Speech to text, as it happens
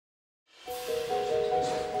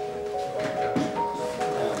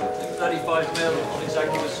35 mil on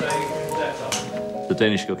exactly the same setup. The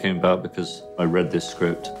Danish Girl came about because I read this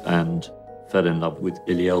script and fell in love with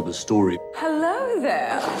Lily Elba's story. Hello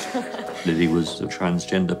there. Lily was a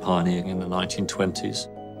transgender pioneer in the 1920s.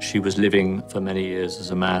 She was living for many years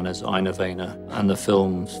as a man, as Ina Vena, and the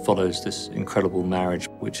film follows this incredible marriage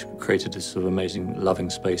which created this sort of amazing loving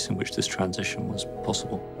space in which this transition was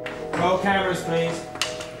possible. Roll cameras, please.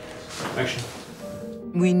 Action.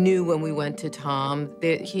 We knew when we went to Tom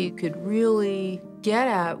that he could really get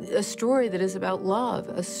at a story that is about love,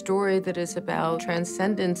 a story that is about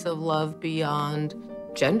transcendence of love beyond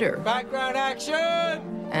gender. Background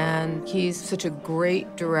action! And he's such a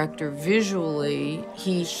great director visually.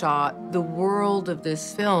 He shot the world of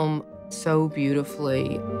this film so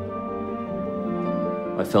beautifully.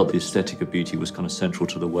 I felt the aesthetic of beauty was kind of central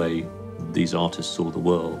to the way these artists saw the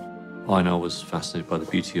world. Ina was fascinated by the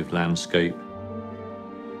beauty of landscape.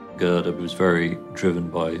 Gerda was very driven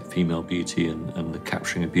by female beauty and the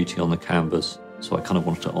capturing of beauty on the canvas. So I kind of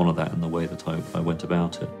wanted to honor that in the way that I went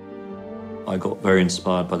about it. I got very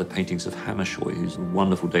inspired by the paintings of Hammershøi, who's a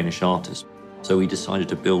wonderful Danish artist. So we decided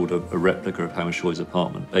to build a replica of Hammershøi's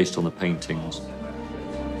apartment based on the paintings.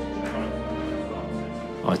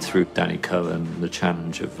 I threw Danny Cohen the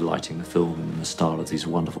challenge of lighting the film in the style of these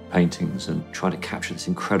wonderful paintings and trying to capture this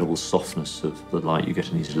incredible softness of the light you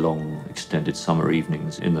get in these long, extended summer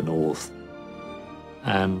evenings in the north.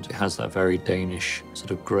 And it has that very Danish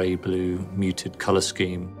sort of grey-blue muted colour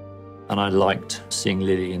scheme. And I liked seeing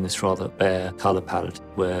Lily in this rather bare colour palette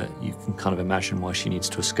where you can kind of imagine why she needs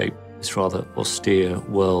to escape this rather austere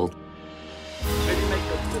world.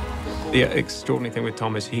 The extraordinary thing with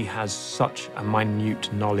Tom is he has such a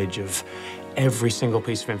minute knowledge of every single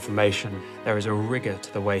piece of information. There is a rigour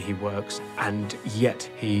to the way he works, and yet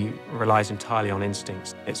he relies entirely on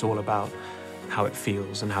instincts. It's all about how it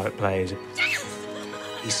feels and how it plays.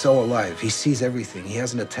 He's so alive. He sees everything. He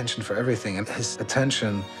has an attention for everything, and his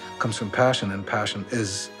attention comes from passion, and passion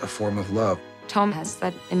is a form of love. Tom has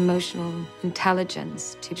that emotional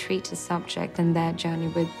intelligence to treat a subject and their journey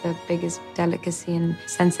with the biggest delicacy and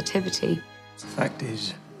sensitivity. The fact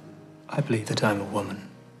is, I believe that I'm a woman.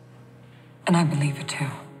 And I believe it too.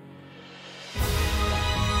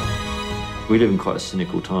 We live in quite a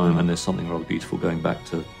cynical time, and there's something rather beautiful going back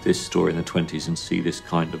to this story in the 20s and see this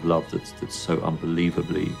kind of love that's so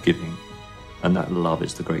unbelievably giving. And that love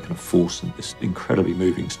is the great kind of force in this incredibly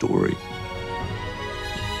moving story.